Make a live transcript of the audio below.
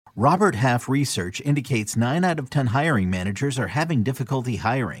Robert Half research indicates 9 out of 10 hiring managers are having difficulty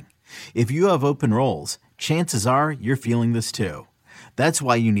hiring. If you have open roles, chances are you're feeling this too. That's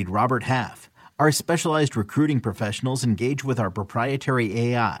why you need Robert Half. Our specialized recruiting professionals engage with our proprietary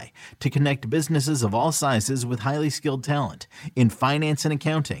AI to connect businesses of all sizes with highly skilled talent in finance and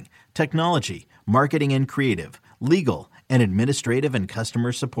accounting, technology, marketing and creative, legal, and administrative and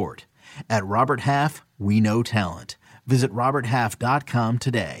customer support. At Robert Half, we know talent. Visit roberthalf.com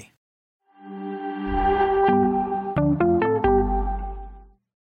today.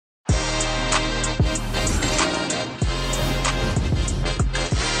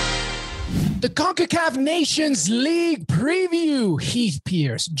 The CONCACAF Nations League preview. Heath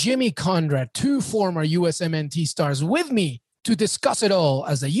Pierce, Jimmy Conrad, 2 former USMNT stars with me to discuss it all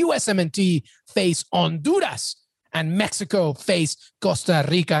as the USMNT face Honduras and Mexico face Costa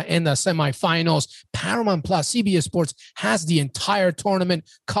Rica in the semifinals. Paramount Plus CBS Sports has the entire tournament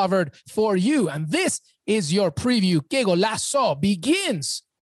covered for you. And this is your preview. Que Golazo begins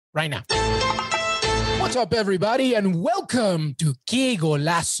right now. What's up, everybody, and welcome to Que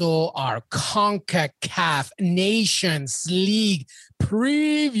Golazo, our CONCACAF Nations League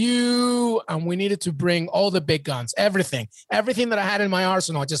preview. And we needed to bring all the big guns, everything that I had in my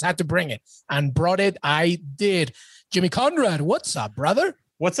arsenal. I just had to bring it, and brought it. I did. Jimmy Conrad, what's up, brother?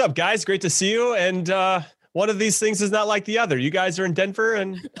 What's up, guys? Great to see you. And one of these things is not like the other. You guys are in Denver,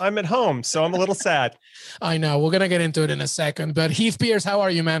 and I'm at home, so I'm a little sad. I know. We're going to get into it in a second. But Heath Pierce, how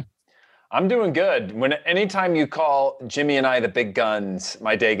are you, man? I'm doing good. Anytime you call Jimmy and I the big guns,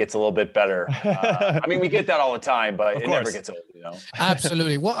 my day gets a little bit better. I mean, we get that all the time, but it never gets old, you know?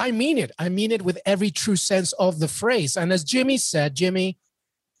 Absolutely. Well, I mean it. I mean it with every true sense of the phrase. And as Jimmy said, Jimmy,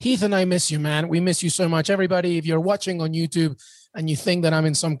 Heath and I miss you, man. We miss you so much. Everybody, if you're watching on YouTube and you think that I'm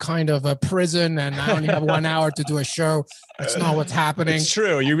in some kind of a prison and I only have 1 hour to do a show, that's not what's happening. It's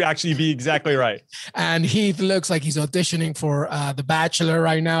true. You actually be exactly right. And Heath looks like he's auditioning for The Bachelor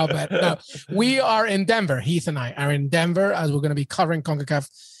right now. But no, we are in Denver. Heath and I are in Denver as we're going to be covering CONCACAF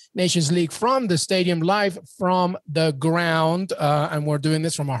Nations League from the stadium, live from the ground. And we're doing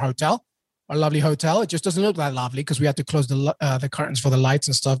this from our hotel. Our lovely hotel. It just doesn't look that lovely because we had to close the curtains for the lights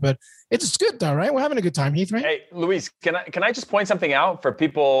and stuff, but it's good though, right? We're having a good time, Heath, right? Hey, Luis, can I just point something out for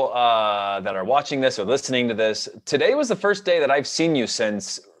people that are watching this or listening to this? Today was the first day that I've seen you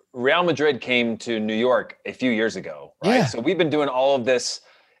since Real Madrid came to New York a few years ago, right? Yeah. So we've been doing all of this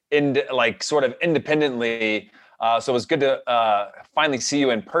sort of independently. So it was good to finally see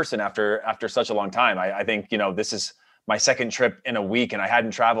you in person after such a long time. I think, this is my second trip in a week, and I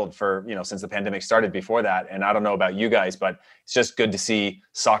hadn't traveled for, since the pandemic started before that. And I don't know about you guys, but it's just good to see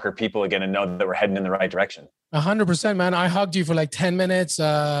soccer people again and know that we're heading in the right direction. 100%, man. I hugged you for like 10 minutes.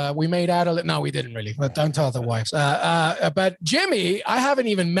 We made out a little. No, we didn't really, but don't tell the wives. But Jimmy, I haven't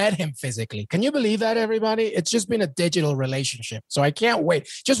even met him physically. Can you believe that, everybody? It's just been a digital relationship. So I can't wait.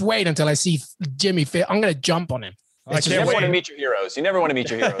 Just wait until I see Jimmy. I'm going to jump on him. You never want to meet your heroes. You never want to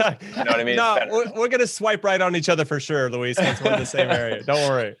meet your heroes. You know what I mean? No, we're going to swipe right on each other for sure, Luis, once we're in the same area. Don't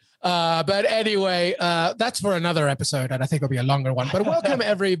worry. But anyway, that's for another episode, and I think it'll be a longer one. But welcome,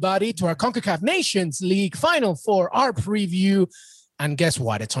 everybody, to our CONCACAF Nations League Final Four, our preview. And guess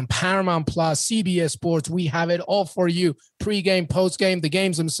what? It's on Paramount Plus, CBS Sports. We have it all for you. Pre-game, post-game, the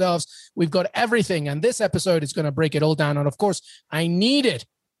games themselves. We've got everything. And this episode is going to break it all down. And of course, I needed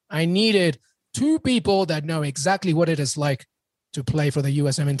 2 people that know exactly what it is like to play for the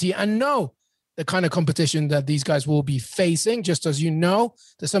USMNT and know the kind of competition that these guys will be facing. Just as you know,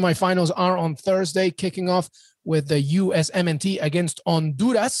 the semifinals are on Thursday, kicking off with the USMNT against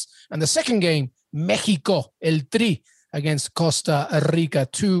Honduras. And the second game, Mexico, El Tri, against Costa Rica.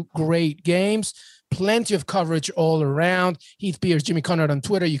 2 great games. Plenty of coverage all around. Heath Pierce, Jimmy Conrad on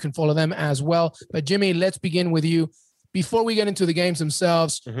Twitter. You can follow them as well. But Jimmy, let's begin with you. Before we get into the games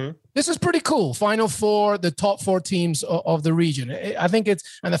themselves, This is pretty cool. Final Four, the top 4 teams of the region. I think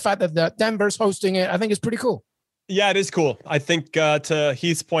and the fact that Denver's hosting it, I think it's pretty cool. Yeah, it is cool. I think to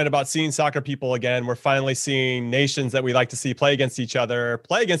Heath's point about seeing soccer people again, we're finally seeing nations that we like to see play against each other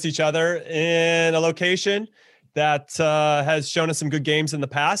in a location that has shown us some good games in the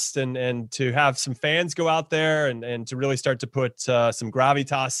past, and to have some fans go out there and to really start to put some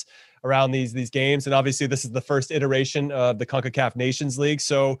gravitas around these games. And obviously this is the first iteration of the CONCACAF Nations League.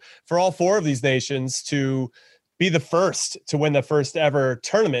 So for all 4 of these nations to be the first to win the first ever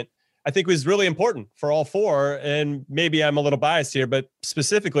tournament, I think was really important for all 4. And maybe I'm a little biased here, but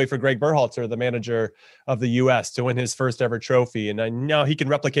specifically for Greg Berhalter, the manager of the U.S., to win his first ever trophy. And I know he can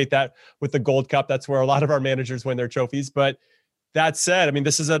replicate that with the Gold Cup. That's where a lot of our managers win their trophies. But that said, I mean,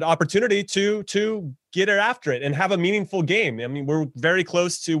 this is an opportunity to get it after it and have a meaningful game. I mean, we're very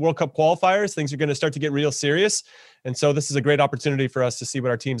close to World Cup qualifiers. Things are going to start to get real serious. And so this is a great opportunity for us to see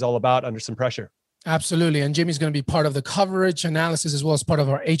what our team's all about under some pressure. Absolutely. And Jimmy's going to be part of the coverage analysis as well as part of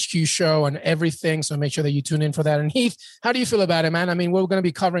our HQ show and everything. So make sure that you tune in for that. And Heath, how do you feel about it, man? I mean, we're going to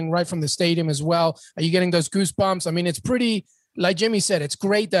be covering right from the stadium as well. Are you getting those goosebumps? I mean, it's pretty, like Jimmy said, it's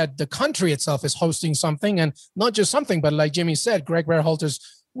great that the country itself is hosting something, and not just something, but like Jimmy said, Greg Berhalter's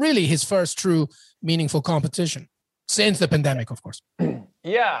really his first true meaningful competition since the pandemic, of course.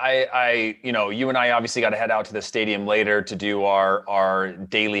 Yeah, I you and I obviously got to head out to the stadium later to do our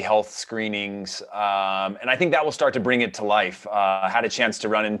daily health screenings. And I think that will start to bring it to life. I had a chance to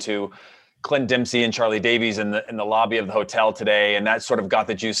run into Clint Dempsey and Charlie Davies in the lobby of the hotel today. And that sort of got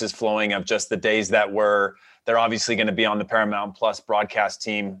the juices flowing of just the days that they're obviously going to be on the Paramount Plus broadcast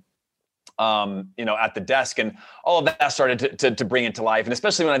team, at the desk, and all of that started to bring it to life. And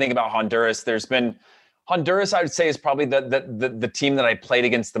especially when I think about Honduras, Honduras, I would say, is probably the team that I played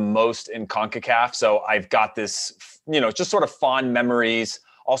against the most in CONCACAF. So I've got this, just sort of fond memories.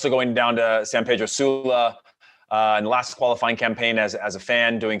 Also going down to San Pedro Sula in the last qualifying campaign as a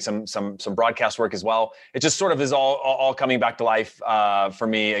fan, doing some broadcast work as well. It just sort of is all coming back to life for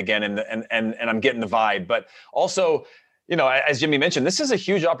me again, and I'm getting the vibe. But also, as Jimmy mentioned, this is a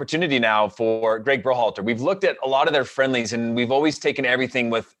huge opportunity now for Greg Berhalter. We've looked at a lot of their friendlies, and we've always taken everything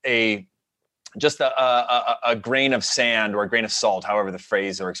with just a grain of sand or a grain of salt, however the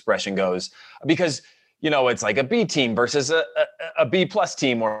phrase or expression goes, because it's like a B team versus a B plus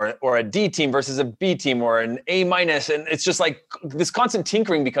team, or a D team versus a B team, or an A minus. And it's just like this constant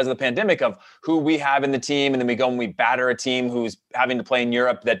tinkering because of the pandemic of who we have in the team. And then we go and we batter a team who's having to play in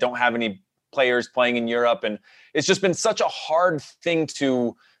Europe that don't have any players playing in Europe. And it's just been such a hard thing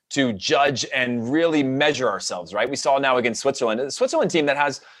to judge and really measure ourselves, right? We saw now against Switzerland, a Switzerland team that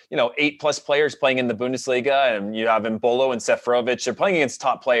has, 8+ players playing in the Bundesliga, and you have Mbolo and Seferovic. They're playing against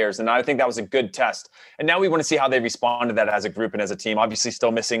top players. And I think that was a good test. And now we want to see how they respond to that as a group and as a team. Obviously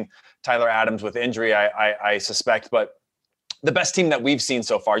still missing Tyler Adams with injury, I suspect, but the best team that we've seen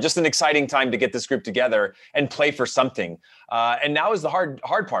so far. Just an exciting time to get this group together and play for something. And now is the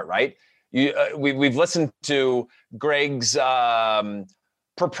hard part, right? We've listened to Greg's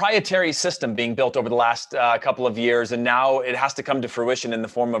proprietary system being built over the last couple of years, and now it has to come to fruition in the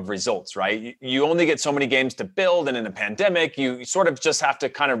form of results, right? You only get so many games to build, and in a pandemic, you sort of just have to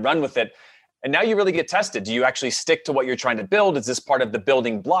kind of run with it. And now you really get tested. Do you actually stick to what you're trying to build? Is this part of the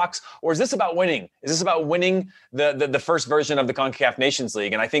building blocks, or is this about winning? Is this about winning the first version of the CONCACAF Nations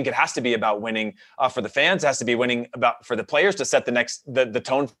League? And I think it has to be about winning for the fans. It has to be winning for the players to set the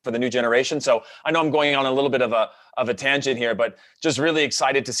tone for the new generation. So I know I'm going on a little bit of a tangent here, but just really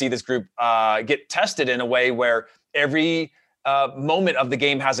excited to see this group get tested in a way where every moment of the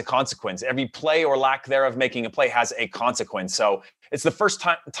game has a consequence. Every play or lack thereof making a play has a consequence. So it's the first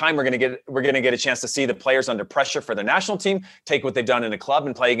time we're going to get a chance to see the players under pressure for their national team take what they've done in a club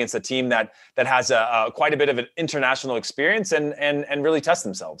and play against a team that has quite a bit of an international experience and really test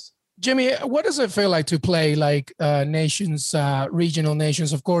themselves. Jimmy, what does it feel like to play like nations, regional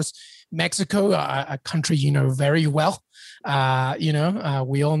nations? Of course, Mexico, a country you know very well.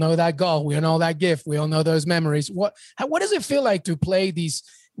 We all know that goal. We all know that gift. We all know those memories. What does it feel like to play these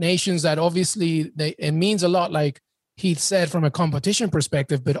nations that obviously it means a lot, like Heath said, from a competition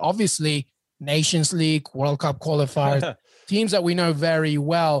perspective, but obviously Nations League, World Cup qualifiers, teams that we know very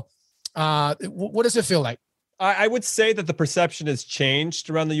well. What does it feel like? I would say that the perception has changed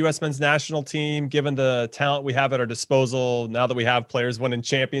around the U.S. men's national team, given the talent we have at our disposal. Now that we have players winning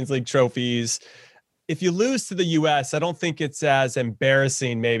Champions League trophies, if you lose to the U.S., I don't think it's as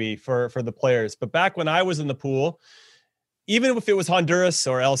embarrassing maybe for the players. But back when I was in the pool, even if it was Honduras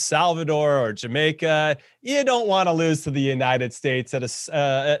or El Salvador or Jamaica, you don't want to lose to the United States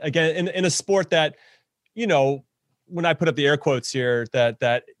again in a sport that, when I put up the air quotes here,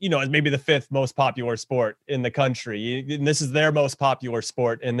 that is maybe the 5th most popular sport in the country. And this is their most popular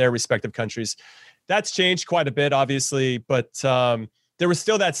sport in their respective countries. That's changed quite a bit, obviously, but there was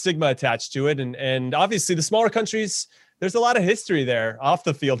still that stigma attached to it. And obviously the smaller countries, there's a lot of history there, off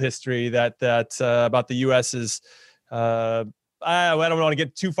the field history that about the U.S. is, I don't want to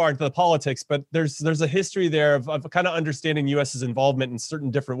get too far into the politics, but there's a history there of kind of understanding U.S.'s involvement in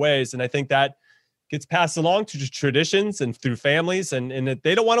certain different ways. And I think that gets passed along to traditions and through families, and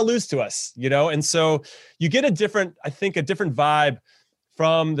they don't want to lose to us, And so you get a different vibe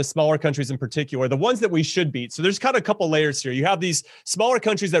from the smaller countries in particular, the ones that we should beat. So there's kind of a couple layers here. You have these smaller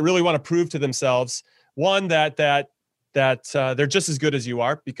countries that really want to prove to themselves, one, that they're just as good as you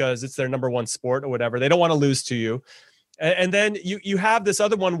are because it's their number one sport or whatever. They don't want to lose to you. And then you have this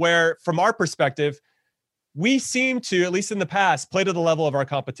other one where, from our perspective, we seem to, at least in the past, play to the level of our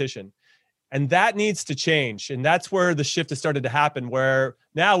competition. And that needs to change. And that's where the shift has started to happen, where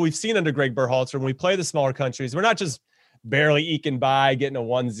now we've seen under Greg Berhalter, when we play the smaller countries, we're not just barely eking by, getting a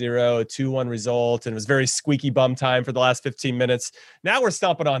 1-0, a 2-1 result, and it was very squeaky bum time for the last 15 minutes. Now we're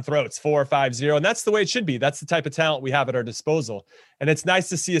stomping on throats, 4 or 5-0, and that's the way it should be. That's the type of talent we have at our disposal. And it's nice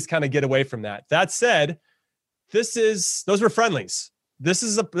to see us kind of get away from that. That said, those were friendlies. This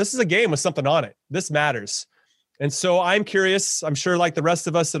is a game with something on it. This matters. And so I'm curious, I'm sure like the rest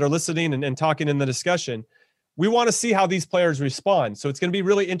of us that are listening and talking in the discussion, we want to see how these players respond. So it's going to be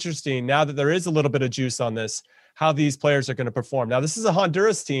really interesting now that there is a little bit of juice on this, how these players are going to perform. Now, this is a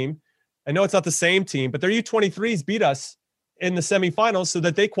Honduras team. I know it's not the same team, but their U23s beat us in the semifinals so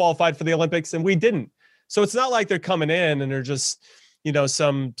that they qualified for the Olympics and we didn't. So it's not like they're coming in and they're just,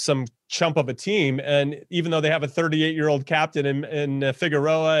 some chump of a team. And even though they have a 38-year-old captain in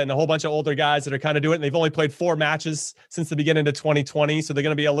Figueroa and a whole bunch of older guys that are kind of doing it, and they've only played 4 matches since the beginning of 2020. So they're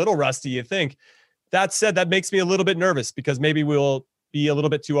going to be a little rusty, you think. That said, that makes me a little bit nervous because maybe we'll be a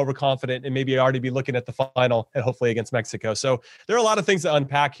little bit too overconfident and maybe already be looking at the final and hopefully against Mexico. So there are a lot of things to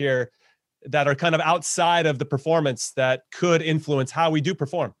unpack here that are kind of outside of the performance that could influence how we do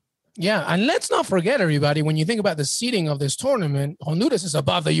perform. Yeah, and let's not forget, everybody, when you think about the seeding of this tournament, Honduras is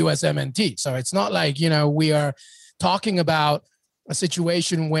above the USMNT. So it's not like, we are talking about a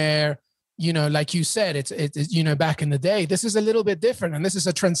situation where, like you said, it's back in the day, this is a little bit different. And this is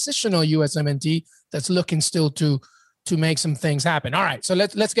a transitional USMNT that's looking still to make some things happen. All right, so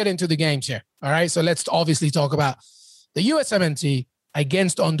let's get into the games here. All right, so let's obviously talk about the USMNT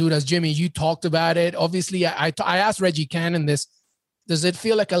against Honduras. Jimmy, you talked about it. Obviously, I asked Reggie Cannon this. Does it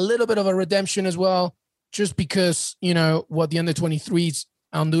feel like a little bit of a redemption as well? Just because, what the under-23s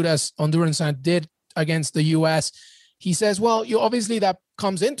Hondurans did against the U.S. He says, well, obviously that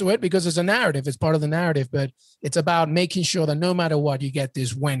comes into it because it's a narrative. It's part of the narrative, but it's about making sure that no matter what, you get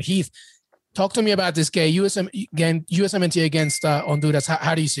this win. Heath, talk to me about this game, USMNT against Honduras.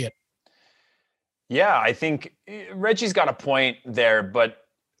 How do you see it? Yeah, I think Reggie's got a point there, but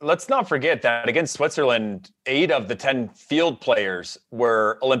let's not forget that against Switzerland, 8 of the 10 field players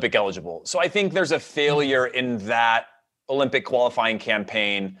were Olympic eligible. So I think there's a failure in that Olympic qualifying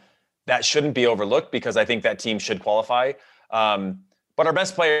campaign that shouldn't be overlooked because I think that team should qualify. But our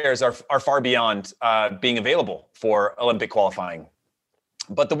best players are far beyond being available for Olympic qualifying.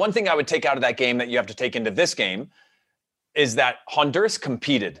 But the one thing I would take out of that game that you have to take into this game is that Honduras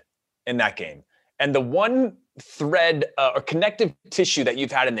competed in that game. And the one thread or connective tissue that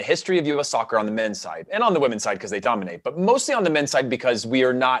you've had in the history of U.S. soccer on the men's side and on the women's side because they dominate, but mostly on the men's side because we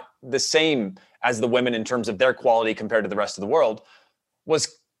are not the same as the women in terms of their quality compared to the rest of the world,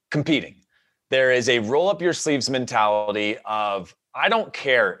 was competing. There is a roll up your sleeves mentality of, I don't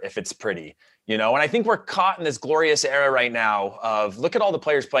care if it's pretty, and I think we're caught in this glorious era right now of look at all the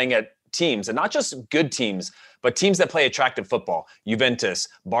players playing at teams and not just good teams, but teams that play attractive football. Juventus,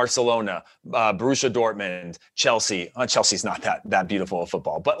 Barcelona, Borussia Dortmund, Chelsea. Chelsea's not that beautiful of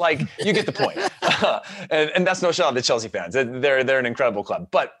football, but you get the point. and that's no shot at the Chelsea fans. They're an incredible club.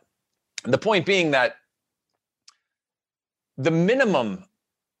 But the point being that the minimum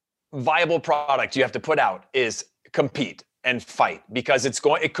viable product you have to put out is compete and fight because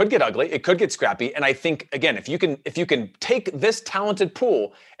it could get ugly, it could get scrappy. And I think, again, if you can take this talented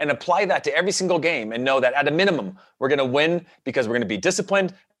pool and apply that to every single game and know that at a minimum, we're going to win because we're going to be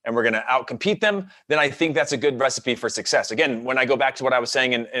disciplined and we're going to outcompete them, then I think that's a good recipe for success. Again, when I go back to what I was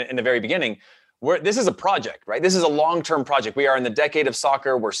saying in the very beginning, this is a project, right? This is a long-term project. We are in the decade of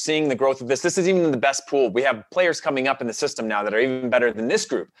soccer. We're seeing the growth of this. This is even the best pool. We have players coming up in the system now that are even better than this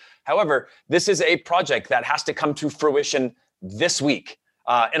group. However, this is a project that has to come to fruition this week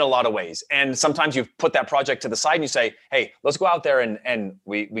in a lot of ways. And sometimes you put that project to the side and you say, hey, let's go out there and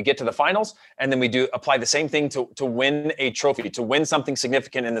we get to the finals. And then we apply the same thing to win a trophy, to win something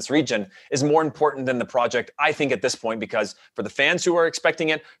significant in this region is more important than the project, I think, at this point, because for the fans who are expecting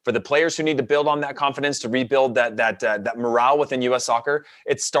it, for the players who need to build on that confidence, to rebuild that morale within U.S. soccer,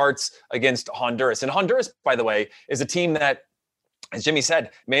 it starts against Honduras. And Honduras, by the way, is a team that, as Jimmy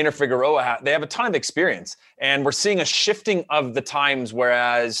said, Maynard Figueroa, they have a ton of experience. And we're seeing a shifting of the times,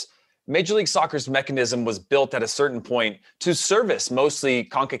 whereas Major League Soccer's mechanism was built at a certain point to service mostly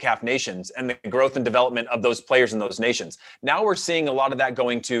CONCACAF nations and the growth and development of those players in those nations. Now we're seeing a lot of that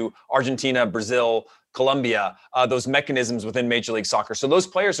going to Argentina, Brazil, Colombia, those mechanisms within Major League Soccer. So those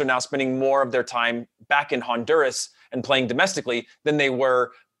players are now spending more of their time back in Honduras and playing domestically than they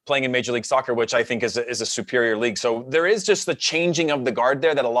were playing in Major League Soccer, which I think is a superior league. So there is just the changing of the guard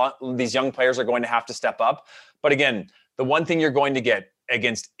there that a lot of these young players are going to have to step up. But again, the one thing you're going to get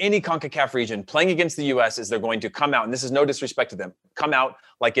against any CONCACAF region playing against the US is they're going to come out, and this is no disrespect to them, come out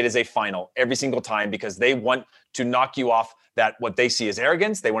like it is a final every single time, because they want to knock you off that what they see as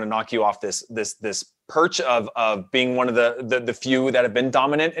arrogance. They want to knock you off this perch of being one of the few that have been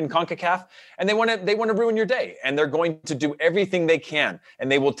dominant in CONCACAF, and they want to ruin your day, and they're going to do everything they can,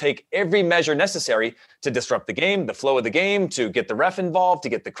 and they will take every measure necessary to disrupt the game, the flow of the game, to get the ref involved, to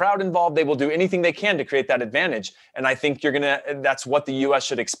get the crowd involved. They will do anything they can to create that advantage, and I think that's what the US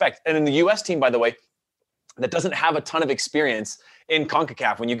should expect. And in the US team, by the way, that doesn't have a ton of experience in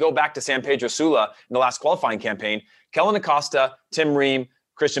CONCACAF. When you go back to San Pedro Sula in the last qualifying campaign, Kellen Acosta, Tim Ream,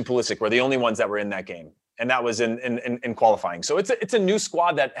 Christian Pulisic were the only ones that were in that game. And that was in qualifying. So it's a new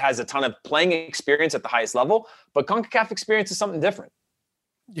squad that has a ton of playing experience at the highest level, but CONCACAF experience is something different.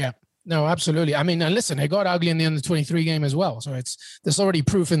 Yeah, no, absolutely. I mean, and listen, it got ugly in the under-23 game as well. So there's already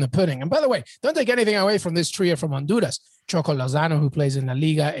proof in the pudding. And by the way, don't take anything away from this trio from Honduras. Choco Lozano, who plays in La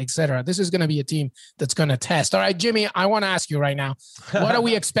Liga, etc. This is going to be a team that's going to test. All right, Jimmy, I want to ask you right now, what are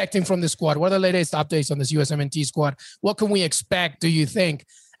we expecting from this squad? What are the latest updates on this USMNT squad? What can we expect, do you think,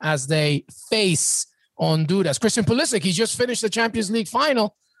 as they face Honduras? Christian Pulisic, he just finished the Champions League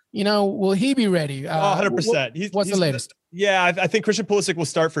final. Will he be ready? 100%. What's the latest? Yeah, I think Christian Pulisic will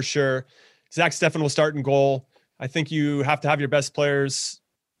start for sure. Zach Steffen will start in goal. I think you have to have your best players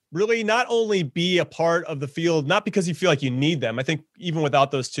really not only be a part of the field, not because you feel like you need them. I think even without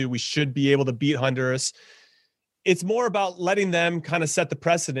those two, we should be able to beat Honduras. It's more about letting them kind of set the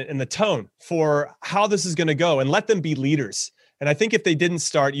precedent and the tone for how this is going to go and let them be leaders. And I think if they didn't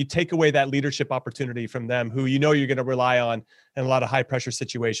start, you take away that leadership opportunity from them, who you're going to rely on in a lot of high pressure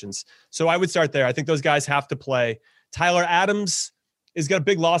situations. So I would start there. I think those guys have to play. Tyler Adams is got a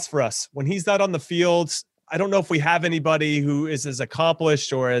big loss for us. When he's not on the field, I don't know if we have anybody who is as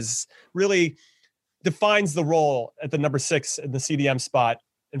accomplished or as really defines the role at the number 6 in the CDM spot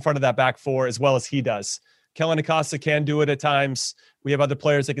in front of that back four as well as he does. Kellen Acosta can do it at times. We have other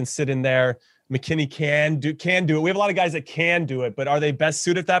players that can sit in there. McKinney can do it. We have a lot of guys that can do it, but are they best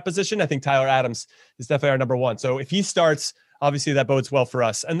suited for that position? I think Tyler Adams is definitely our number 1. So if he starts, obviously that bodes well for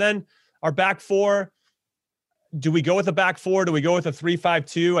us. And then our back four, do we go with a back four? Do we go with a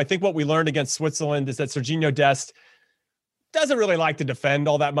 3-5-2? I think what we learned against Switzerland is that Serginho Dest doesn't really like to defend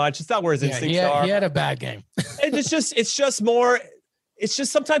all that much. It's not where his instincts are. He had a bad game. It's just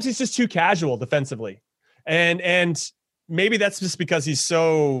sometimes he's just too casual defensively. And maybe that's just because he's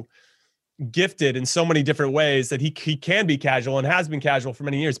so gifted in so many different ways that he can be casual and has been casual for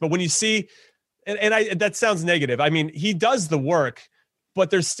many years. But when you see, that sounds negative. I mean, he does the work, but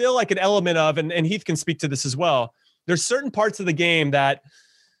there's still like an element of, and Heath can speak to this as well. There's certain parts of the game that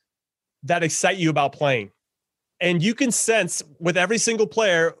excite you about playing. And you can sense with every single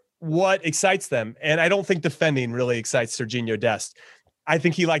player what excites them. And I don't think defending really excites Serginho Dest. I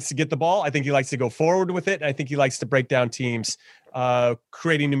think he likes to get the ball. I think he likes to go forward with it. I think he likes to break down teams,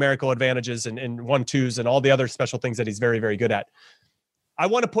 creating numerical advantages and 1-2s and all the other special things that he's very, very good at. I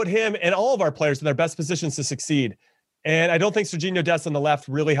want to put him and all of our players in their best positions to succeed. And I don't think Serginho Dest on the left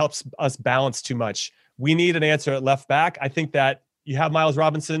really helps us balance too much. We need an answer at left back. I think that you have Anthony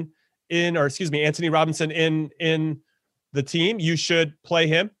Robinson in the team. You should play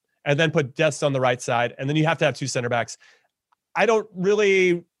him and then put Dest on the right side. And then you have to have 2 center backs.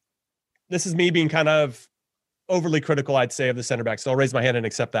 This is me being kind of overly critical, I'd say, of the center backs. So I'll raise my hand and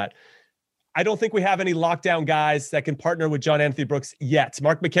accept that. I don't think we have any lockdown guys that can partner with John Anthony Brooks yet.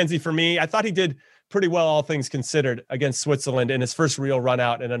 Mark McKenzie, for me, I thought he did pretty well, all things considered, against Switzerland in his first real run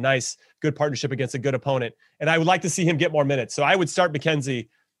out and a nice, good partnership against a good opponent. And I would like to see him get more minutes. So I would start McKenzie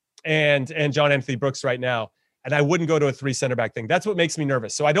and John Anthony Brooks right now. And I wouldn't go to a 3 center back thing. That's what makes me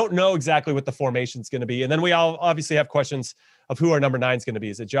nervous. So I don't know exactly what the formation is going to be. And then we all obviously have questions of who our number 9 is going to be.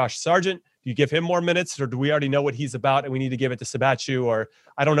 Is it Josh Sargent? Do you give him more minutes, or do we already know what he's about and we need to give it to Sabachu? Or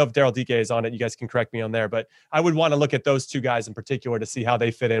I don't know if Daryl Dike is on it. You guys can correct me on there, but I would want to look at those 2 guys in particular to see how they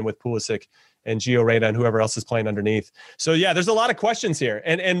fit in with Pulisic and Gio Reyna and whoever else is playing underneath. So yeah, there's a lot of questions here.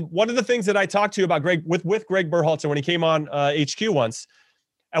 And one of the things that I talked to you about Greg with Greg Berhalter when he came on HQ once,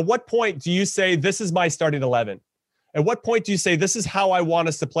 at what point do you say, this is my starting 11? At what point do you say, this is how I want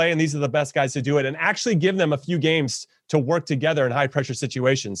us to play, and these are the best guys to do it, and actually give them a few games to work together in high-pressure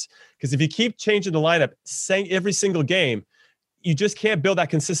situations? Because if you keep changing the lineup every single game, you just can't build that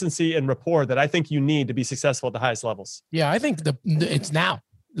consistency and rapport that I think you need to be successful at the highest levels. Yeah, I think it's now.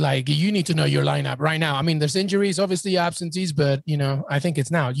 Like, you need to know your lineup right now. I mean, there's injuries, obviously absences, but, I think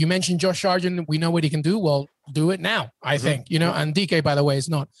it's now. You mentioned Josh Sargent. We know what he can do. Well, do it now, I think, and DK, by the way, is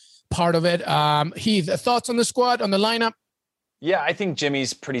not part of it. Heath, thoughts on the squad, on the lineup? Yeah, I think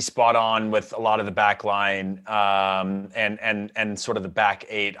Jimmy's pretty spot on with a lot of the back line and sort of the back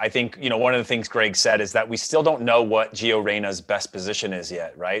eight. I think, one of the things Greg said is that we still don't know what Gio Reyna's best position is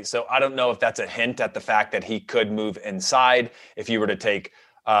yet, right? So I don't know if that's a hint at the fact that he could move inside if you were to take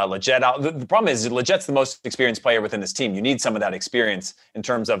Leggett out. The problem is Leggett's the most experienced player within this team. You need some of that experience in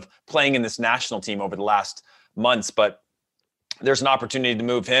terms of playing in this national team over the last months, but there's an opportunity to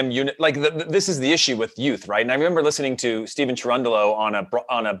move him. This is the issue with youth, right? And I remember listening to Steven Cherundolo on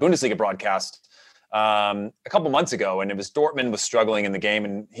a Bundesliga broadcast a couple months ago, and it was Dortmund was struggling in the game,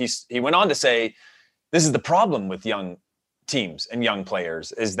 and he went on to say, this is the problem with young teams and young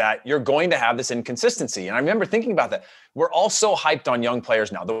players, is that you're going to have this inconsistency. And I remember thinking about that. We're all so hyped on young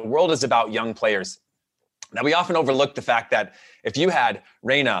players now. The world is about young players. Now, we often overlook the fact that if you had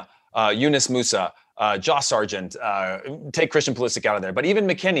Reyna, Yunus Musa, Josh Sargent, take Christian Pulisic out of there, but even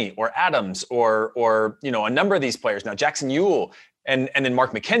McKennie or Adams or a number of these players now, Jackson Ewell and then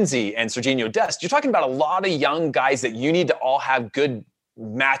Mark McKenzie and Serginho Dest, you're talking about a lot of young guys that you need to all have good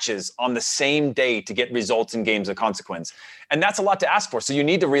matches on the same day to get results in games of consequence. And that's a lot to ask for. So you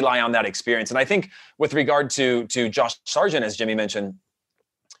need to rely on that experience. And I think with regard to Josh Sargent, as Jimmy mentioned,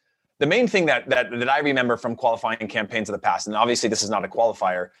 the main thing that I remember from qualifying campaigns of the past, and obviously this is not a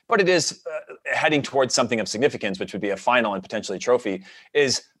qualifier, but it is heading towards something of significance, which would be a final and potentially a trophy,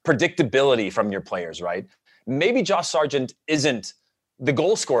 is predictability from your players, right? Maybe Josh Sargent isn't the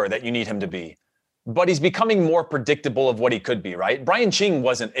goal scorer that you need him to be, but he's becoming more predictable of what he could be, right? Brian Ching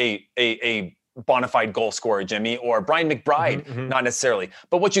wasn't a bona fide goal scorer, Jimmy, or Brian McBride, not necessarily.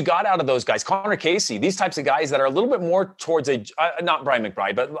 But what you got out of those guys, Connor Casey, these types of guys that are a little bit more towards not Brian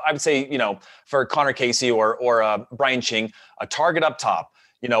McBride, but I would say, for Connor Casey or Brian Ching, a target up top,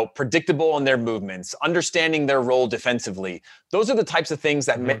 predictable in their movements, understanding their role defensively. Those are the types of things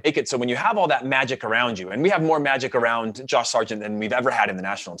that make it so when you have all that magic around you, and we have more magic around Josh Sargent than we've ever had in the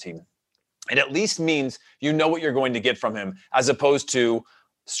national team, it at least means you know what you're going to get from him, as opposed to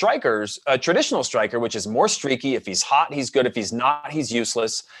strikers, a traditional striker, which is more streaky. If he's hot, he's good. If he's not, he's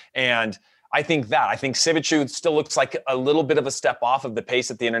useless. And I think Sivicu still looks like a little bit of a step off of the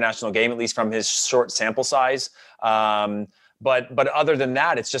pace at the international game, at least from his short sample size. But other than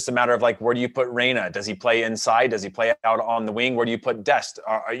that, it's just a matter of where do you put Reyna? Does he play inside? Does he play out on the wing? Where do you put Dest?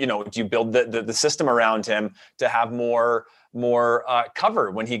 Do you build the system around him to have more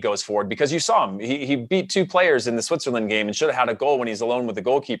cover when he goes forward? Because you saw him, he beat two players in the Switzerland game and should have had a goal when he's alone with the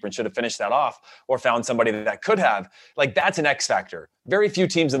goalkeeper and should have finished that off, or found somebody that could have. That's an X factor. Very few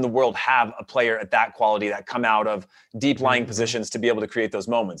teams in the world have a player at that quality that come out of deep lying positions to be able to create those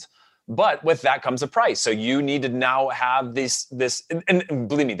moments. But with that comes a price. So you need to now have this, and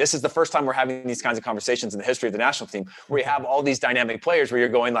believe me, this is the first time we're having these kinds of conversations in the history of the national team, where you have all these dynamic players where you're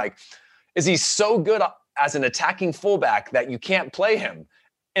going is he so good as an attacking fullback that you can't play him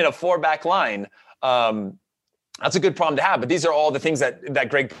in a 4-back line? That's a good problem to have. But these are all the things that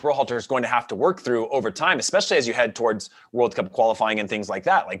Greg Berhalter is going to have to work through over time, especially as you head towards World Cup qualifying and things like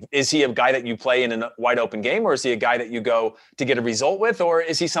that. Is he a guy that you play in a wide open game, or is he a guy that you go to get a result with? Or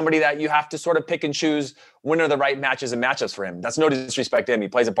is he somebody that you have to sort of pick and choose when are the right matches and matchups for him? That's no disrespect to him. He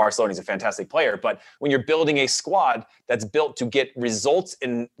plays at Barcelona. He's a fantastic player. But when you're building a squad that's built to get results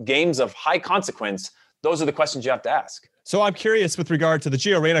in games of high consequence, those are the questions you have to ask. So I'm curious with regard to the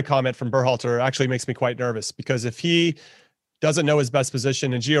Gio Reyna comment from Berhalter. Actually makes me quite nervous, because if he doesn't know his best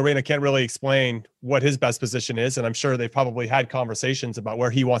position and Gio Reyna can't really explain what his best position is, and I'm sure they've probably had conversations about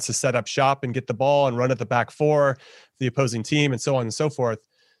where he wants to set up shop and get the ball and run at the back four, the opposing team, and so on and so forth.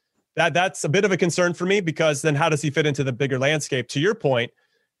 That's a bit of a concern for me, because then how does he fit into the bigger landscape? To your point,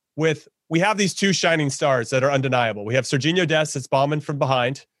 we have these two shining stars that are undeniable. We have Serginho Dest that's bombing from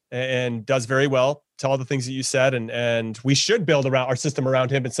behind and does very well to all the things that you said. And we should build around our system around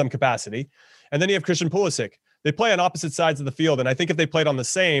him in some capacity. And then you have Christian Pulisic. They play on opposite sides of the field. And I think if they played on the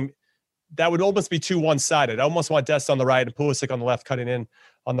same, that would almost be too one-sided. I almost want Dest on the right and Pulisic on the left, cutting in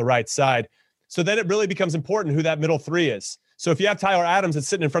on the right side. So then it really becomes important who that middle three is. So if you have Tyler Adams that's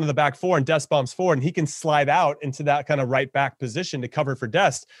sitting in front of the back four and Dest bombs forward, and he can slide out into that kind of right back position to cover for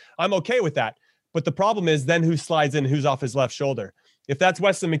Dest, I'm okay with that. But the problem is then who slides in, who's off his left shoulder. If that's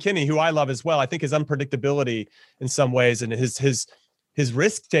Weston McKennie, who I love as well, I think his unpredictability in some ways and his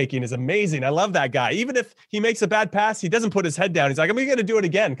risk taking is amazing. I love that guy. Even if he makes a bad pass, he doesn't put his head down. He's like, I'm going to do it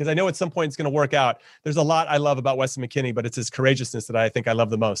again, because I know at some point it's going to work out. There's a lot I love about Weston McKennie, but it's his courageousness that I think I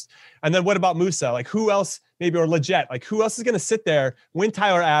love the most. And then what about Musa? Who else, maybe, or Leggett? Who else is going to sit there when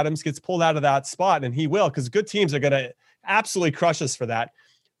Tyler Adams gets pulled out of that spot? And he will, because good teams are going to absolutely crush us for that.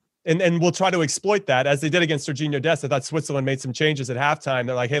 And we'll try to exploit that as they did against Serginho Dest. I thought Switzerland made some changes at halftime.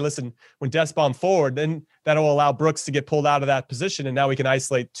 They're like, hey, listen, when Dest bomb forward, then that'll allow Brooks to get pulled out of that position. And now we can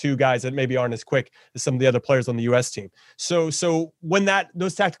isolate two guys that maybe aren't as quick as some of the other players on the U.S. team. So when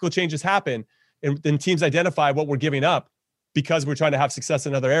those tactical changes happen and then teams identify what we're giving up because we're trying to have success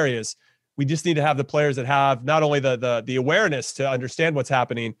in other areas, we just need to have the players that have not only the awareness to understand what's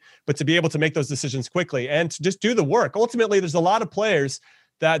happening, but to be able to make those decisions quickly and to just do the work. Ultimately, there's a lot of players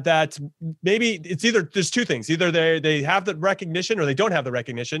that maybe it's either there's two things. Either they have the recognition or they don't have the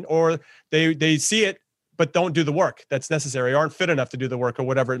recognition, or they see it but don't do the work that's necessary, aren't fit enough to do the work, or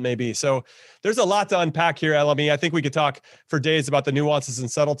whatever it may be. So there's a lot to unpack here, LME. I think we could talk for days about the nuances and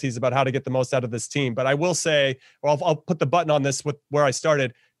subtleties about how to get the most out of this team. But I will say, or I'll put the button on this with where I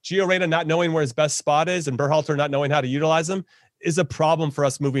started. Gio Reyna not knowing where his best spot is and Berhalter not knowing how to utilize him is a problem for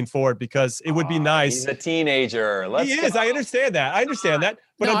us moving forward, because it would be nice. He's a teenager. He is. I understand that.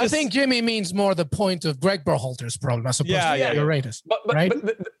 But no, I think Jimmy means more the point of Greg Berhalter's problem as opposed to Gio Reyna's. Right?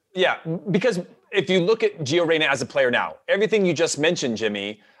 But because if you look at Gio Reyna as a player now, everything you just mentioned,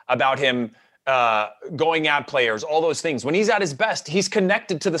 Jimmy, about him going at players, all those things, when he's at his best, he's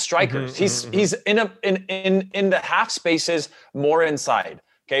connected to the strikers. He's in the half spaces more inside.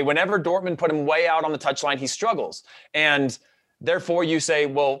 Okay, whenever Dortmund put him way out on the touchline, he struggles. And therefore, you say,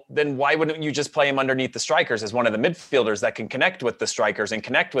 well, then why wouldn't you just play him underneath the strikers as one of the midfielders that can connect with the strikers and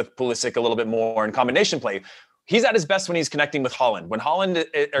connect with Pulisic a little bit more in combination play? He's at his best when he's connecting with Haaland. When Haaland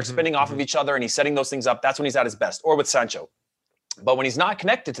are spinning off of each other and he's setting those things up, that's when he's at his best, or with Sancho. But when he's not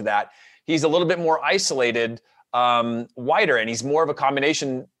connected to that, he's a little bit more isolated, wider, and he's more of a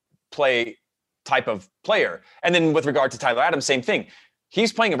combination play type of player. And then with regard to Tyler Adams, same thing.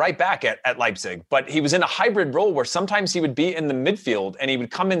 He's playing right back at Leipzig, but he was in a hybrid role where sometimes he would be in the midfield and he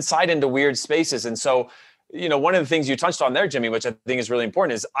would come inside into weird spaces. And so, one of the things you touched on there, Jimmy, which I think is really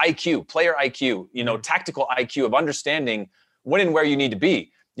important, is IQ, player IQ, tactical IQ of understanding when and where you need to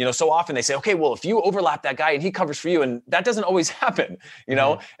be. So often they say, okay, well, if you overlap that guy and he covers for you, and that doesn't always happen,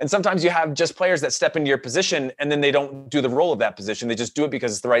 and sometimes you have just players that step into your position and then they don't do the role of that position. They just do it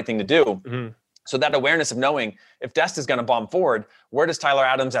because it's the right thing to do. Mm-hmm. So that awareness of knowing if Dest is going to bomb forward, where does Tyler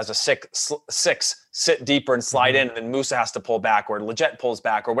Adams as a six sit deeper and slide in, and then Musa has to pull back, or Leggett pulls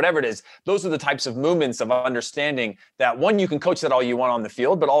back, or whatever it is. Those are the types of movements of understanding that, one, you can coach that all you want on the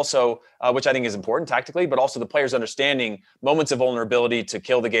field, but also, which I think is important tactically, but also the players understanding moments of vulnerability to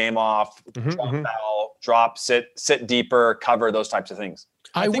kill the game off, drop, sit deeper, cover, those types of things.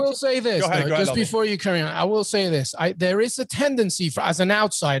 I will say this, go ahead, before you carry on, I will say this. There is a tendency as an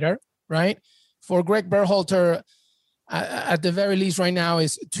outsider, right, for Greg Berhalter, at the very least right now,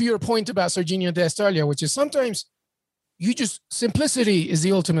 is to your point about Serginho Dest earlier, which is sometimes simplicity is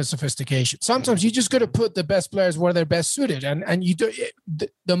the ultimate sophistication. Sometimes you just got to put the best players where they're best suited. And you do,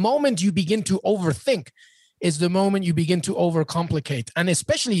 the moment you begin to overthink is the moment you begin to overcomplicate. And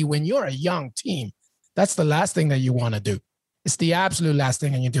especially when you're a young team, that's the last thing that you want to do. It's the absolute last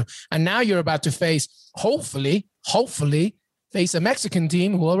thing that you do. And now you're about to face, hopefully, face a Mexican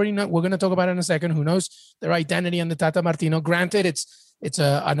team who already know, we're going to talk about it in a second, who knows their identity under Tata Martino. Granted, it's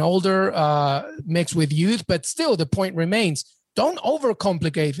an older mix with youth, but still the point remains. Don't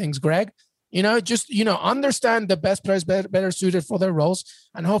overcomplicate things, Greg. Understand the best players better suited for their roles,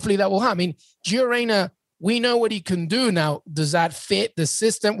 and hopefully that will happen. I mean, Gio Reyna, we know what he can do now. Does that fit the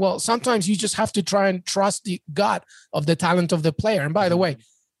system? Well, sometimes you just have to try and trust the gut of the talent of the player. And by the way,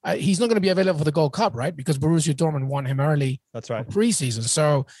 he's not going to be available for the Gold Cup, right? Because Borussia Dortmund won him early. That's right. Preseason.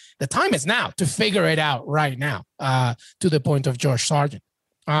 So the time is now to figure it out right now, to the point of Josh Sargent.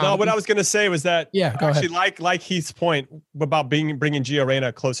 No, what I was going to say was that actually, like Heath's point about bringing Gio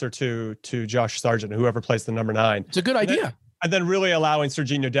Reyna closer to Josh Sargent, whoever plays the number 9. It's a good idea. And then really allowing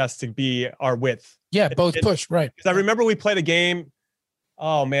Serginho Dest to be our width. Yeah, both push, right. Because I remember we played a game.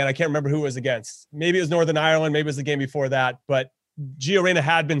 Oh, man, I can't remember who it was against. Maybe it was Northern Ireland. Maybe it was the game before that. But Gio Reyna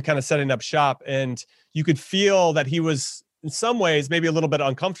had been kind of setting up shop, and you could feel that he was in some ways maybe a little bit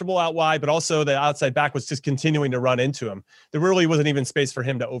uncomfortable out wide, but also the outside back was just continuing to run into him. There really wasn't even space for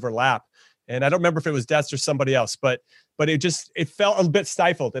him to overlap. And I don't remember if it was Dest or somebody else, but it felt a bit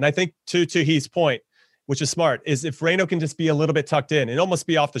stifled. And I think to Heath's point, which is smart, is if Reyna can just be a little bit tucked in and almost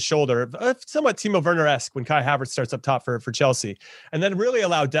be off the shoulder, somewhat Timo Werner-esque when Kai Havertz starts up top for Chelsea, and then really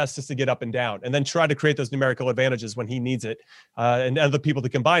allow Dest just to get up and down, and then try to create those numerical advantages when he needs it, and other people to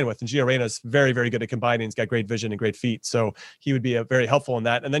combine with. And Gio Reyna's very, very good at combining. He's got great vision and great feet, so he would be very helpful in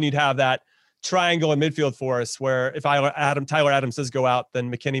that. And then you'd have that triangle in midfield for us, where if Tyler Adams does go out,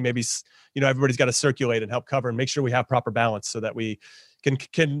 then McKennie maybe, everybody's got to circulate and help cover and make sure we have proper balance so that we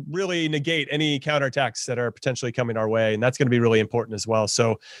can really negate any counterattacks that are potentially coming our way. And that's going to be really important as well.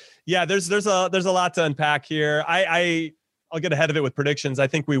 So yeah, there's a lot to unpack here. I'll get ahead of it with predictions. I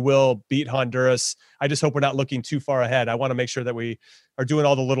think we will beat Honduras. I just hope we're not looking too far ahead. I want to make sure that we are doing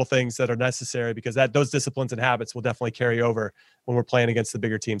all the little things that are necessary, because those disciplines and habits will definitely carry over when we're playing against the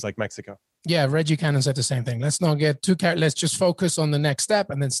bigger teams like Mexico. Yeah, Reggie Cannon said the same thing. Let's not get too carried. Let's just focus on the next step,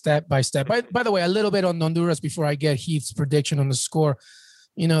 and then step by step. By the way, a little bit on Honduras before I get Heath's prediction on the score.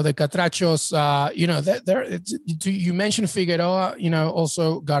 The Catrachos, you mentioned Figueroa,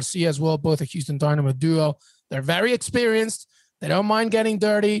 also Garcia as well, both a Houston Dynamo duo. They're very experienced. They don't mind getting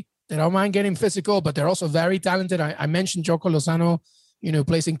dirty. They don't mind getting physical, but they're also very talented. I mentioned Joko Lozano,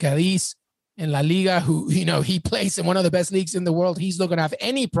 plays in Cadiz in La Liga, who, he plays in one of the best leagues in the world. He's not going to have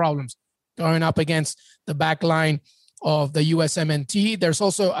any problems going up against the back line of the USMNT. There's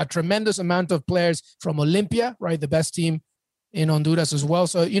also a tremendous amount of players from Olympia, right? The best team in Honduras as well.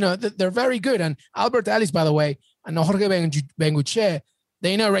 So, they're very good. And Albert Ellis, by the way, and Jorge Benguche,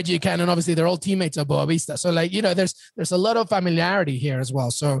 they know Reggie Cannon. Obviously, they're all teammates of Boavista. So, there's a lot of familiarity here as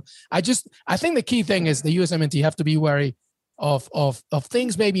well. So, I think the key thing is the USMNT have to be wary of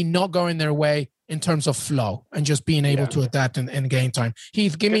things maybe not going their way in terms of flow and just being able to adapt and gain time.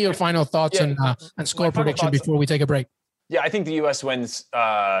 Heath, give me your final thoughts and score prediction before we take a break. Yeah, I think the U.S. wins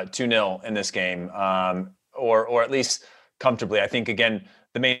 2-0 in this game, or at least comfortably. I think, again,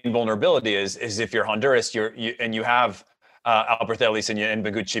 the main vulnerability is if you're Honduras, you have Albert Ellis and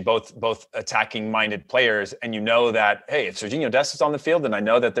Benguche, both attacking-minded players, and that, hey, if Serginho Dest is on the field, then I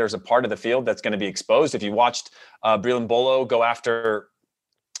know that there's a part of the field that's going to be exposed. If you watched Brilin Bolo go after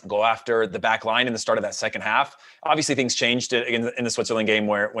the back line in the start of that second half, obviously things changed in the Switzerland game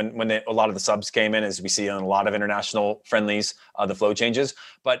when a lot of the subs came in, as we see on a lot of international friendlies, the flow changes.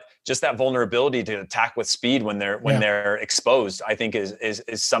 But just that vulnerability to attack with speed when they're exposed, I think is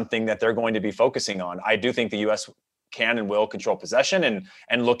something that they're going to be focusing on. I do think the U.S. can and will control possession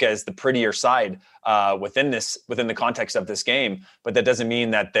and look as the prettier side within the context of this game. But that doesn't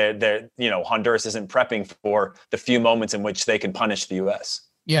mean that Honduras isn't prepping for the few moments in which they can punish the U.S.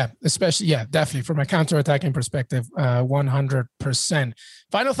 Yeah, definitely from a counterattacking perspective, 100%.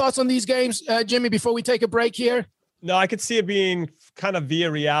 Final thoughts on these games, Jimmy, before we take a break here? No, I could see it being kind of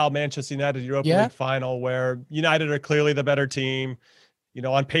Villarreal, Manchester United, Europa League final, where United are clearly the better team.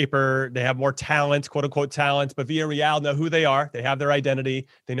 On paper, they have more talent, quote unquote talent, but Villarreal know who they are. They have their identity.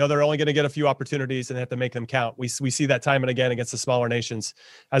 They know they're only going to get a few opportunities and they have to make them count. We see that time and again against the smaller nations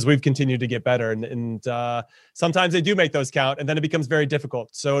as we've continued to get better. And sometimes they do make those count, and then it becomes very difficult.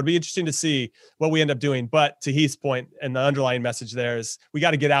 So it'd be interesting to see what we end up doing. But to Heath's point, and the underlying message there is we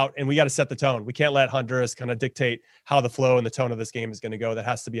got to get out and we got to set the tone. We can't let Honduras kind of dictate how the flow and the tone of this game is going to go. That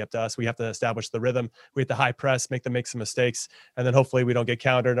has to be up to us. We have to establish the rhythm. We have to high press, make them make some mistakes, and then hopefully we don't get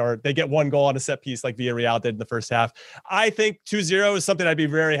countered or they get one goal on a set piece like Villarreal did in the first half. I think 2-0 is something I'd be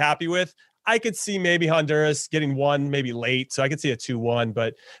very happy with. I could see maybe Honduras getting one, maybe late. So I could see a 2-1,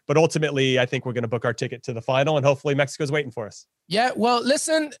 but ultimately I think we're going to book our ticket to the final and hopefully Mexico's waiting for us. Yeah. Well,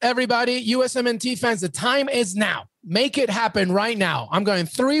 listen, everybody, USMNT fans, the time is now. Make it happen right now. I'm going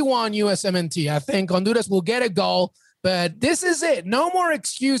 3-1 USMNT. I think Honduras will get a goal, but this is it. No more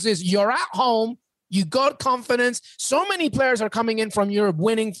excuses. You're at home. You got confidence. So many players are coming in from Europe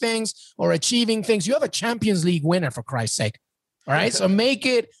winning things or achieving things. You have a Champions League winner, for Christ's sake. All right. So make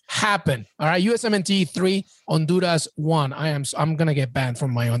it happen. All right. USMNT 3, Honduras 1. I'm going to get banned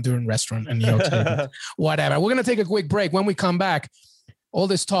from my Honduran restaurant in New York City. Whatever. We're going to take a quick break. When we come back, all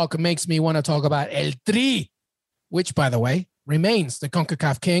this talk makes me want to talk about El Tri, which, by the way, remains the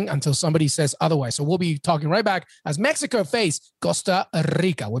CONCACAF king until somebody says otherwise. So we'll be talking right back as Mexico face Costa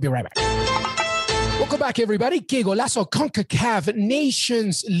Rica. We'll be right back. Welcome back, everybody. Que Golazo CONCACAF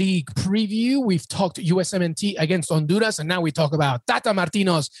Nations League preview. We've talked USMNT against Honduras, and now we talk about Tata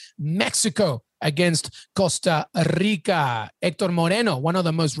Martino's Mexico against Costa Rica. Hector Moreno, one of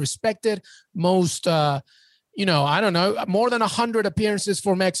the most respected, most, more than 100 appearances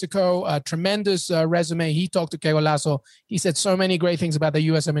for Mexico, a tremendous resume. He talked to Que Golazo. He said so many great things about the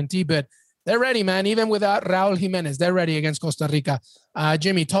USMNT, but they're ready, man. Even without Raul Jimenez, they're ready against Costa Rica.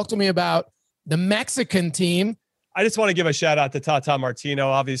 Jimmy, talk to me about the Mexican team. I just want to give a shout out to Tata Martino.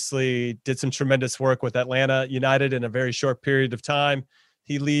 Obviously did some tremendous work with Atlanta United in a very short period of time.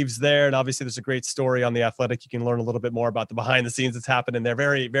 He leaves there, and obviously there's a great story on The Athletic. You can learn a little bit more about the behind the scenes that's happened in there.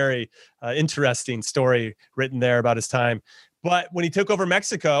 Very, very interesting story written there about his time. But when he took over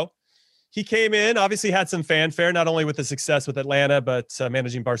Mexico, he came in, obviously had some fanfare, not only with the success with Atlanta, but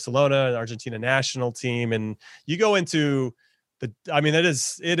managing Barcelona and Argentina national team. And you go into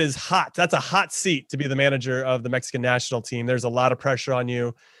it is hot. That's a hot seat to be the manager of the Mexican national team. There's a lot of pressure on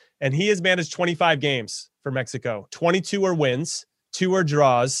you. And he has managed 25 games for Mexico. 22 are wins, 2 are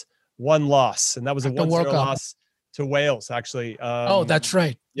draws, 1 loss. And that was a 1-0 loss to Wales, actually. That's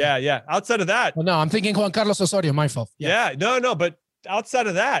right. Yeah. Outside of that. Well, no, I'm thinking Juan Carlos Osorio, my fault. Yeah. No. But outside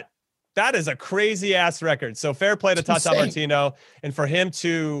of that, that is a crazy ass record. So fair play to Tata Martino. And for him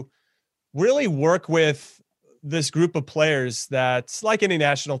to really work with this group of players that's like any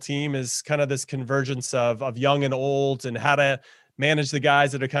national team is kind of this convergence of young and old, and how to manage the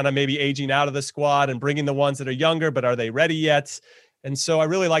guys that are kind of maybe aging out of the squad and bringing the ones that are younger, but are they ready yet? And so I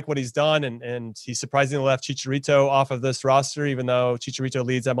really like what he's done. And he surprisingly left Chicharito off of this roster, even though Chicharito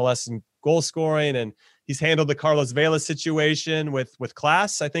leads MLS in goal scoring, and he's handled the Carlos Vela situation with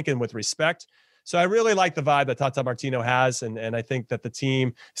class, I think, and with respect. So I really like the vibe that Tata Martino has. And I think that the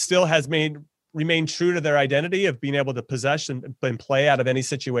team still has remain true to their identity of being able to possess and play out of any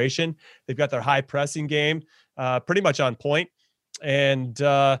situation. They've got their high pressing game pretty much on point. And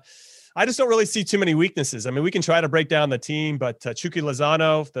I just don't really see too many weaknesses. I mean, we can try to break down the team, but Chucky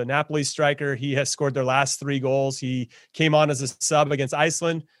Lozano, the Napoli striker, he has scored their last 3 goals. He came on as a sub against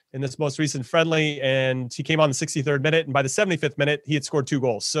Iceland in this most recent friendly, and he came on the 63rd minute. And by the 75th minute, he had scored 2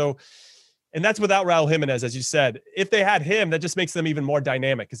 goals. So, and that's without Raul Jimenez, as you said. If they had him, that just makes them even more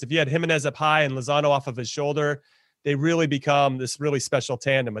dynamic. Because if you had Jimenez up high and Lozano off of his shoulder, they really become this really special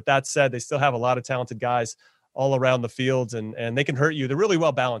tandem. But that said, they still have a lot of talented guys all around the fields, and they can hurt you. They're really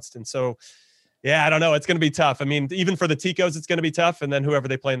well balanced. And so, yeah, I don't know. It's going to be tough. I mean, even for the Ticos, it's going to be tough. And then whoever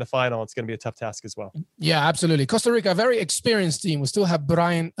they play in the final, it's going to be a tough task as well. Yeah, absolutely. Costa Rica, very experienced team. We still have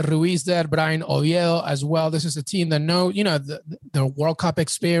Brian Ruiz there, Brian Oviedo as well. This is a team that know, the World Cup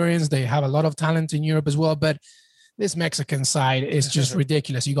experience. They have a lot of talent in Europe as well. But this Mexican side is just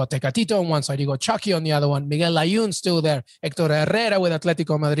ridiculous. You got Tecatito on one side, you got Chucky on the other one, Miguel Layún still there, Hector Herrera with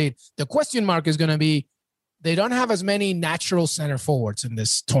Atletico Madrid. The question mark is going to be, they don't have as many natural center forwards in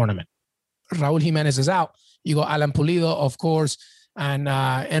this tournament. Raul Jimenez is out. You got Alan Pulido, of course, and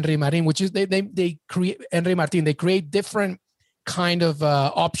Henry Martin, which is they create Henry Martin. They create different kind of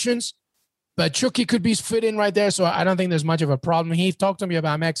options, but Chucky could be fit in right there. So I don't think there's much of a problem. He talked to me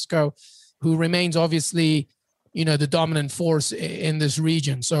about Mexico, who remains obviously, the dominant force in this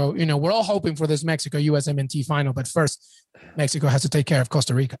region. So, we're all hoping for this Mexico USMNT final, but first Mexico has to take care of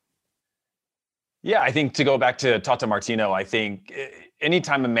Costa Rica. Yeah, I think to go back to Tata Martino, I think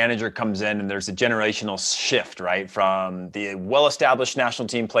anytime a manager comes in and there's a generational shift, right, from the well-established national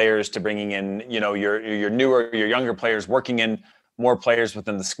team players to bringing in, your newer, your younger players, working in more players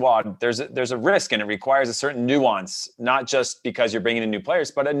within the squad, there's a risk, and it requires a certain nuance, not just because you're bringing in new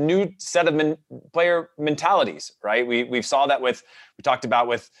players, but a new set of player mentalities, right? We talked about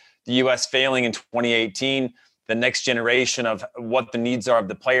with the U.S. failing in 2018. The next generation of what the needs are of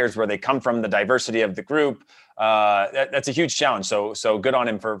the players, where they come from, the diversity of the group. That's a huge challenge. So good on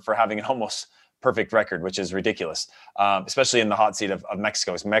him for having an almost perfect record, which is ridiculous, especially in the hot seat of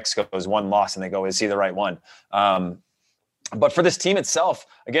Mexico. Mexico's 1 loss, and they go, is he the right one? But for this team itself,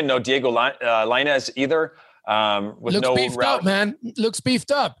 again, no Diego Lainez either. Looks beefed up, man. Looks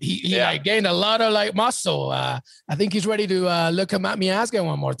beefed up. He gained a lot of muscle. I think he's ready to look him at Miazga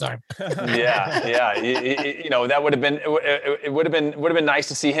one more time. Yeah. That would have been it would have been nice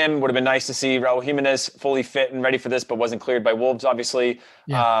to see him. Would have been nice to see Raul Jimenez fully fit and ready for this, but wasn't cleared by Wolves, obviously.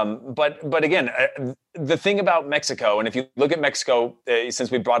 Yeah. But again, the thing about Mexico, and if you look at Mexico, since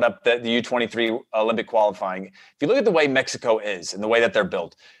we brought up the U23 Olympic qualifying, if you look at the way Mexico is and the way that they're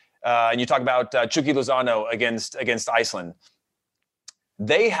built. And you talk about Chucky Lozano against Iceland.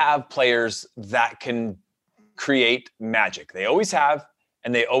 They have players that can create magic. They always have,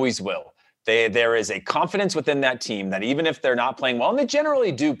 and they always will. There is a confidence within that team that even if they're not playing well, and they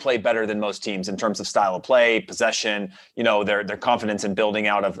generally do play better than most teams in terms of style of play, possession, their confidence in building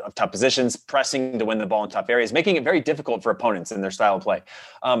out of tough positions, pressing to win the ball in tough areas, making it very difficult for opponents in their style of play.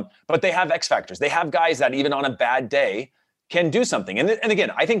 But they have X factors. They have guys that even on a bad day can do something. And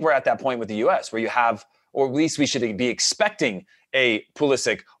again, I think we're at that point with the U.S. where you have, or at least we should be expecting a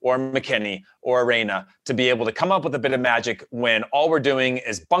Pulisic or McKennie or Arena to be able to come up with a bit of magic when all we're doing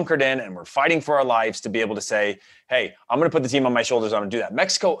is bunkered in and we're fighting for our lives, to be able to say, hey, I'm going to put the team on my shoulders. I'm going to do that.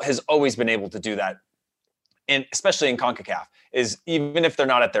 Mexico has always been able to do that, especially in CONCACAF, is even if they're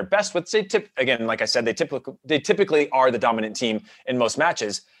not at their best, again, like I said, they typically are the dominant team in most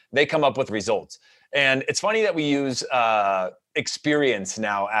matches. They come up with results. And it's funny that we use experience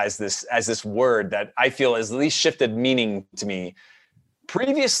now as this word that I feel has at least shifted meaning to me.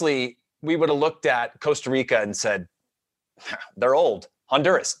 Previously, we would have looked at Costa Rica and said, they're old.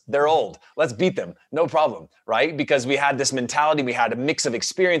 Honduras, they're old. Let's beat them. No problem, right? Because we had this mentality. We had a mix of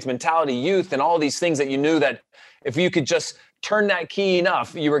experience, mentality, youth, and all these things that you knew that if you could just turn that key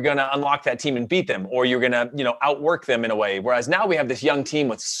enough, you were going to unlock that team and beat them, or you're going to, outwork them in a way. Whereas now we have this young team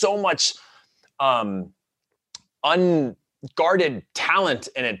with so much unguarded talent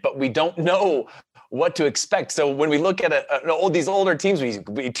in it, but we don't know what to expect. So when we look at these older teams,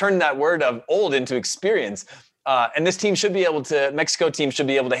 we turn that word of old into experience. And this team Mexico team should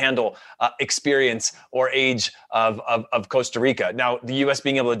be able to handle experience or age of Costa Rica. Now, the U.S.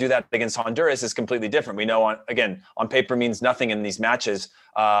 being able to do that against Honduras is completely different. We know on paper means nothing in these matches.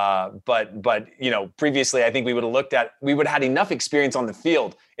 But previously, I think we would have had enough experience on the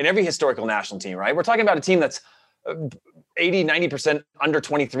field in every historical national team, right? We're talking about a team that's 80, 90% under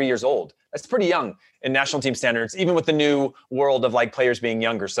 23 years old. That's pretty young in national team standards, even with the new world of like players being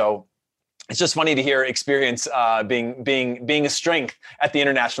younger. So it's just funny to hear experience being a strength at the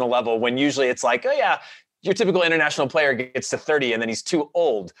international level, when usually it's like, oh yeah, your typical international player gets to 30 and then he's too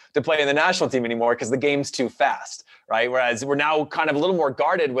old to play in the national team anymore because the game's too fast, right? Whereas we're now kind of a little more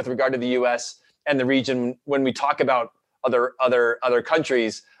guarded with regard to the U.S. and the region when we talk about other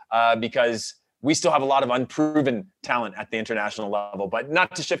countries, because we still have a lot of unproven talent at the international level. But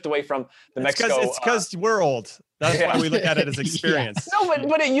not to shift away from the Mexico. It's because we're old. That's why we look at it as experience. No,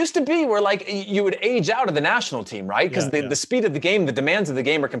 but it used to be where like you would age out of the national team, right? Because the speed of the game, the demands of the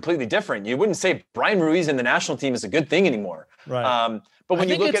game are completely different. You wouldn't say Brian Ruiz in the national team is a good thing anymore. Right. But when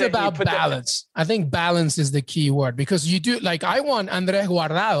I think it's about balance. I think balance is the key word, because you do, like, I want Andres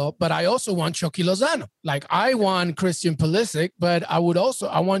Guardado, but I also want Chucky Lozano. Like, I want Christian Pulisic, but I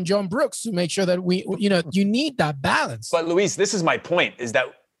want John Brooks to make sure that you need that balance. But Luis, this is my point, is that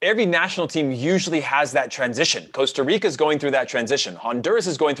every national team usually has that transition. Costa Rica is going through that transition. Honduras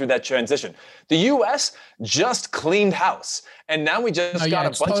is going through that transition. The U.S. just cleaned house, and now we just got a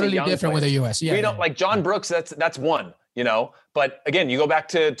bunch totally of young different players. with the U.S. We don't like John Brooks. That's one. But again, you go back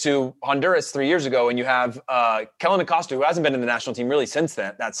to Honduras 3 years ago, and you have Kellen Costa, who hasn't been in the national team really since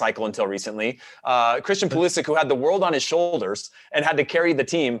that cycle until recently. Christian Pulisic, who had the world on his shoulders and had to carry the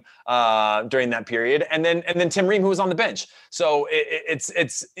team during that period, and then Tim Ream, who was on the bench. So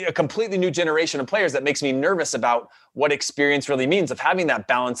it's a completely new generation of players that makes me nervous about what experience really means, of having that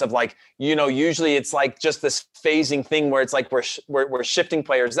balance of like, usually it's like just this phasing thing where it's like we're shifting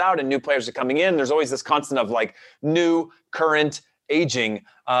players out and new players are coming in. There's always this constant of like new, current, aging,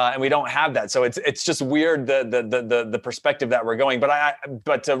 and we don't have that. So it's just weird the perspective that we're going.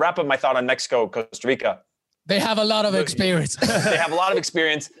 But to wrap up my thought on Mexico, Costa Rica, they have a lot of experience. They have a lot of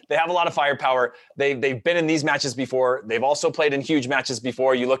experience. They have a lot of firepower. They've been in these matches before. They've also played in huge matches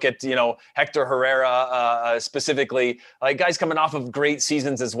before. You look at Hector Herrera specifically, like guys coming off of great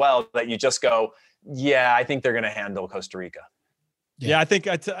seasons as well, that you just go, yeah, I think they're going to handle Costa Rica. Yeah, I think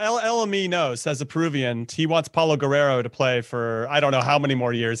LME knows, as a Peruvian, he wants Paulo Guerrero to play for I don't know how many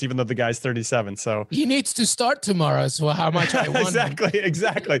more years, even though the guy's 37. So he needs to start tomorrow. So how much I want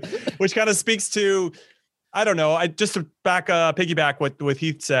exactly. Which kind of speaks to, I don't know, just to piggyback what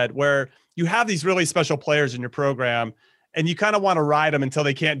Heath said, where you have these really special players in your program, and you kind of want to ride them until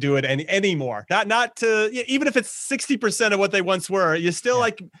they can't do it anymore. Not to, even if it's 60% of what they once were, you still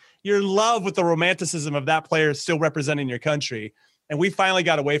like, you're in love with the romanticism of that player still representing your country. And we finally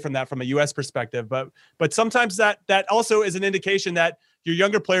got away from that from a U.S. perspective. But sometimes that also is an indication that your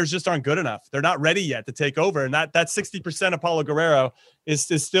younger players just aren't good enough. They're not ready yet to take over. And that 60% of Paulo Guerrero is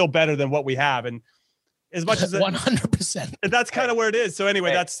still better than what we have. And as much as 100%, that's kind of where it is. So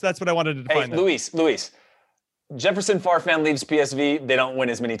anyway, that's what I wanted to define. Hey, Luis, Jefferson Farfan leaves PSV, they don't win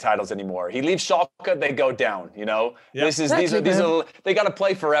as many titles anymore. He leaves Schalke, they go down. Yep. These are they got to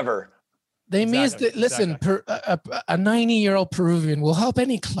play forever. They means that, listen, a 90-year-old Peruvian will help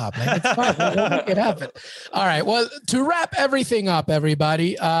any club. Like, it's fine. We'll make it happen. All right. Well, to wrap everything up,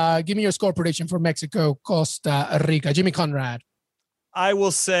 everybody, give me your score prediction for Mexico, Costa Rica. Jimmy Conrad. I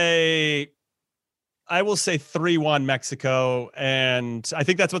will say 3-1 Mexico. And I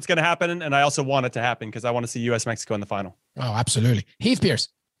think that's what's going to happen. And I also want it to happen because I want to see US-Mexico in the final. Oh, absolutely. Heath Pierce.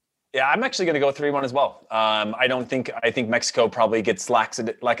 Yeah, I'm actually going to go 3-1 as well. I think Mexico probably gets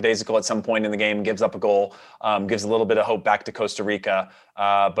lackadaisical at some point in the game, gives up a goal, gives a little bit of hope back to Costa Rica.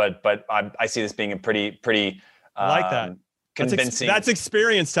 But I see this being a pretty I like that. Convincing. That's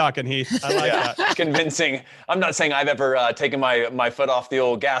experience talking, Heath. I like that. Convincing. I'm not saying I've ever taken my foot off the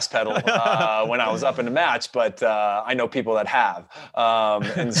old gas pedal when I was up in a match, but I know people that have.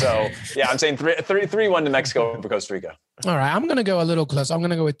 And so, yeah, I'm saying 3-1 to Mexico over Costa Rica. All right, I'm going to go a little close. I'm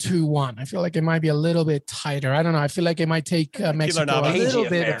going to go with 2-1. I feel like it might be a little bit tighter. I don't know. I feel like it might take Mexico a little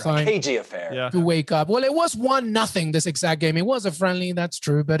bit of time to wake up. Well, it was 1-0 this exact game. It was a friendly, that's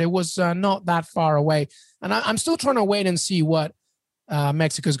true, but it was not that far away. And I'm still trying to wait and see what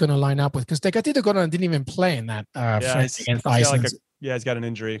Mexico's going to line up with, because Tecatito Corona didn't even play in that friendly against Iceland. He's got an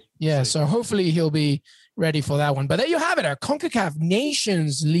injury. Yeah, so hopefully he'll be ready for that one. But there you have it, our CONCACAF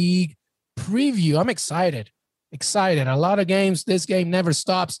Nations League preview. I'm excited. A lot of games. This game never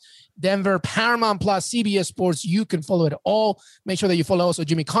stops. Denver, Paramount Plus, CBS Sports. You can follow it all. Make sure that you follow also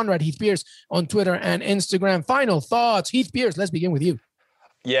Jimmy Conrad, Heath Pierce on Twitter and Instagram. Final thoughts. Heath Pierce, let's begin with you.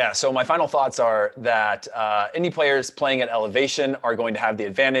 Yeah, so my final thoughts are that any players playing at elevation are going to have the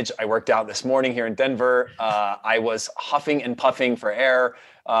advantage. I worked out this morning here in Denver. I was huffing and puffing for air.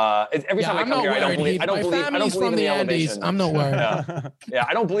 Every time I come here, I don't believe in the elevation. I'm not worried. Yeah,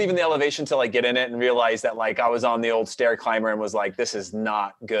 I don't believe in the elevation until I get in it and realize that like I was on the old stair climber and was like, this is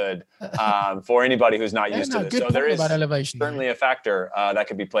not good for anybody who's not used to this. So there is certainly a factor that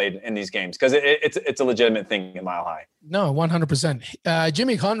could be played in these games because it's a legitimate thing in Mile High. No, 100%.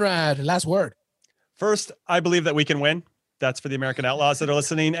 Jimmy Conrad, last word. First, I believe that we can win. That's for the American Outlaws that are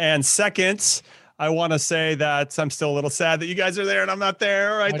listening. And second, I want to say that I'm still a little sad that you guys are there and I'm not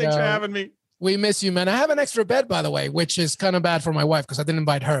there. All right, thanks for having me. We miss you, man. I have an extra bed, by the way, which is kind of bad for my wife because I didn't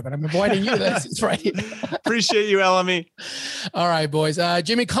invite her, but I'm inviting you. That's right. Appreciate you, LME. All right, boys.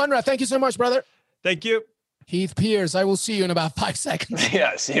 Jimmy Conrad, thank you so much, brother. Thank you. Heath Pierce, I will see you in about 5 seconds.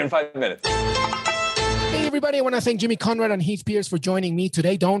 Yeah, see you in 5 minutes. Hey, everybody. I want to thank Jimmy Conrad and Heath Pierce for joining me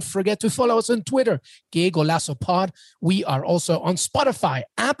today. Don't forget to follow us on Twitter, Que Golazo Pod. We are also on Spotify,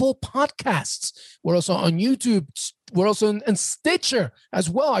 Apple Podcasts. We're also on YouTube. We're also in Stitcher as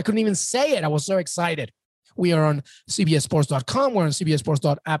well. I couldn't even say it. I was so excited. We are on CBSSports.com. We're on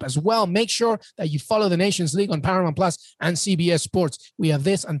CBSSports.app as well. Make sure that you follow the Nations League on Paramount Plus and CBS Sports. We have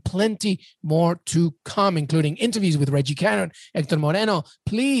this and plenty more to come, including interviews with Reggie Cannon, Hector Moreno.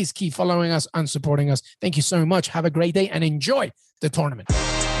 Please keep following us and supporting us. Thank you so much. Have a great day and enjoy the tournament.